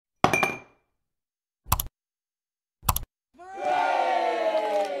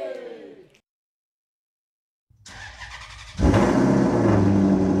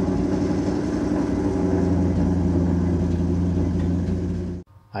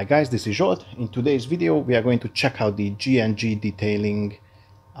Hi guys, this is Zsolt. In today's video we are going to check out the G&G Detailing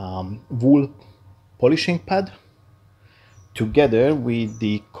wool polishing pad together with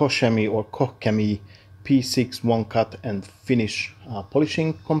the Kochemi or Kochemi P6 one cut and finish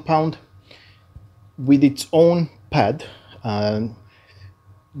polishing compound. With its own pad,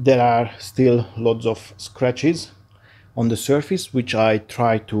 there are still lots of scratches on the surface, which I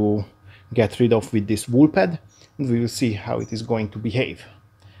try to get rid of with this wool pad, and we will see how it is going to behave.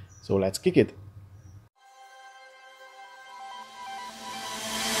 So let's kick it.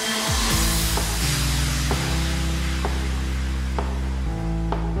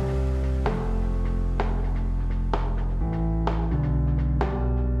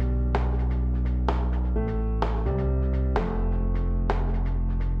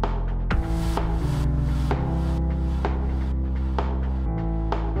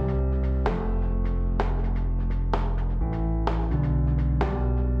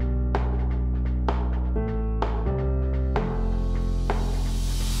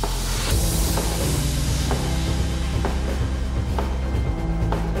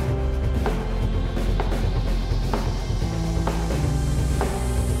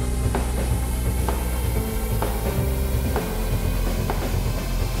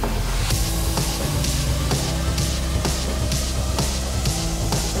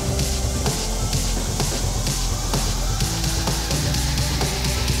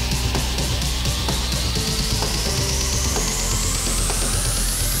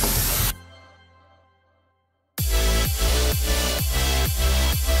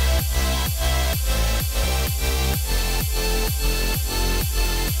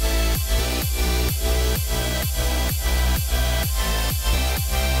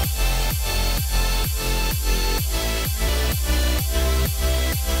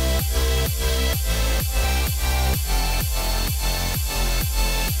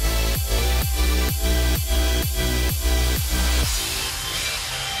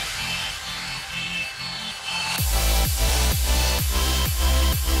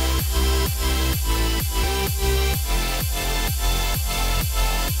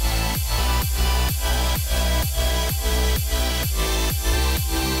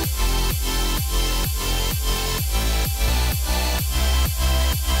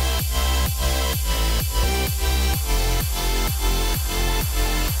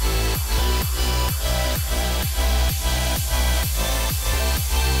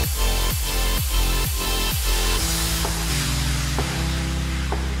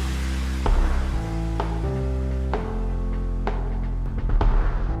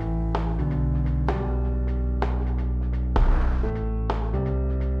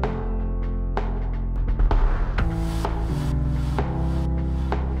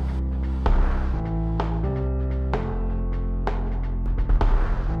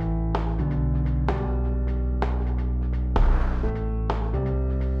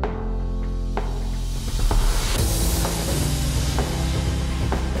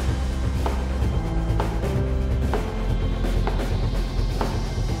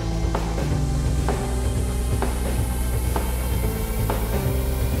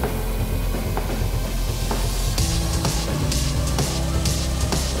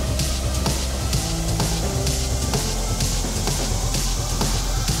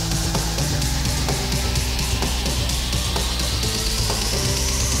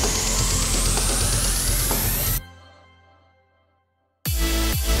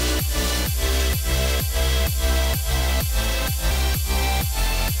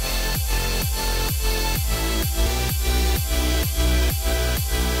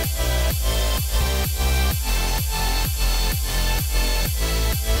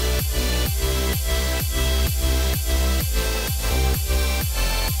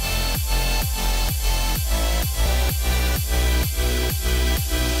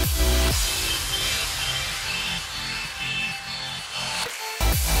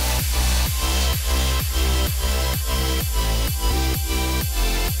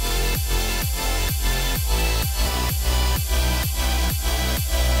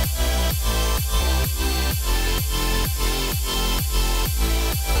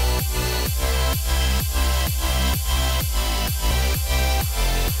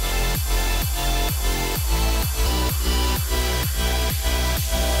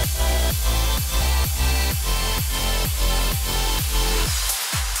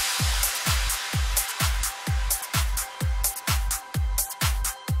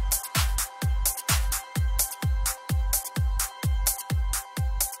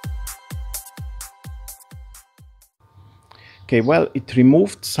 Okay, well, it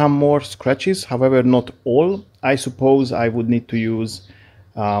removed some more scratches, however not all. I suppose I would need to use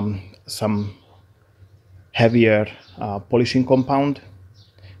some heavier polishing compound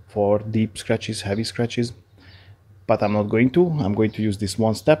for deep scratches, heavy scratches, but I'm not going to. I'm going to use this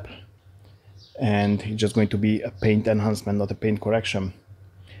one step, and it's just going to be a paint enhancement, not a paint correction.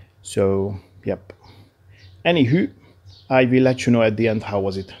 So yep. Anywho, I will let you know at the end how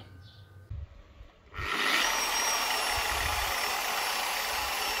was it.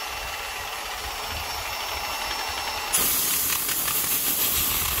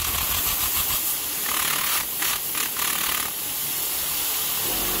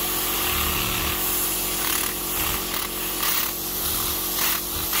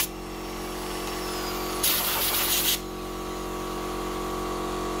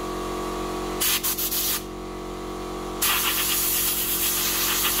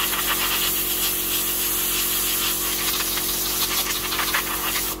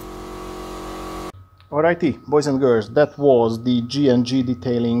 Alrighty, boys and girls, that was the G&G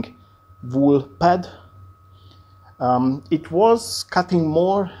Detailing wool pad. It was cutting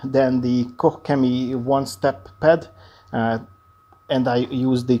more than the Koch Chemie one-step pad, and I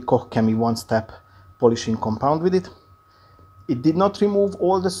used the Koch Chemie one-step polishing compound with it. It did not remove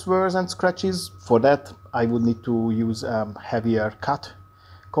all the swirls and scratches. For that, I would need to use a heavier cut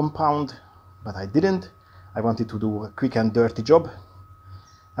compound, but I didn't. I wanted to do a quick and dirty job.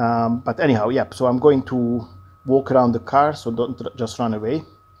 But anyhow, yep, so I'm going to walk around the car, so don't just run away.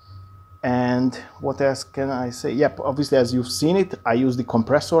 And what else can I say? Yep, obviously, as you've seen it, I use the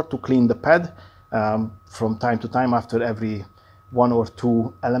compressor to clean the pad from time to time after every 1 or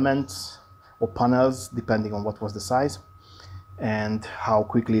 2 elements or panels, depending on what was the size and how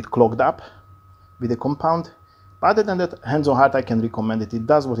quickly it clogged up with the compound. But other than that, hands on heart, I can recommend it. It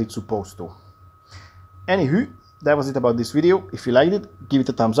does what it's supposed to. Anywho, that was it about this video. If you liked it, give it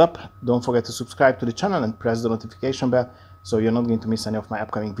a thumbs up. Don't forget to subscribe to the channel and press the notification bell so you're not going to miss any of my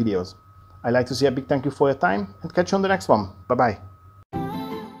upcoming videos. I'd like to say a big thank you for your time and catch you on the next one. Bye bye.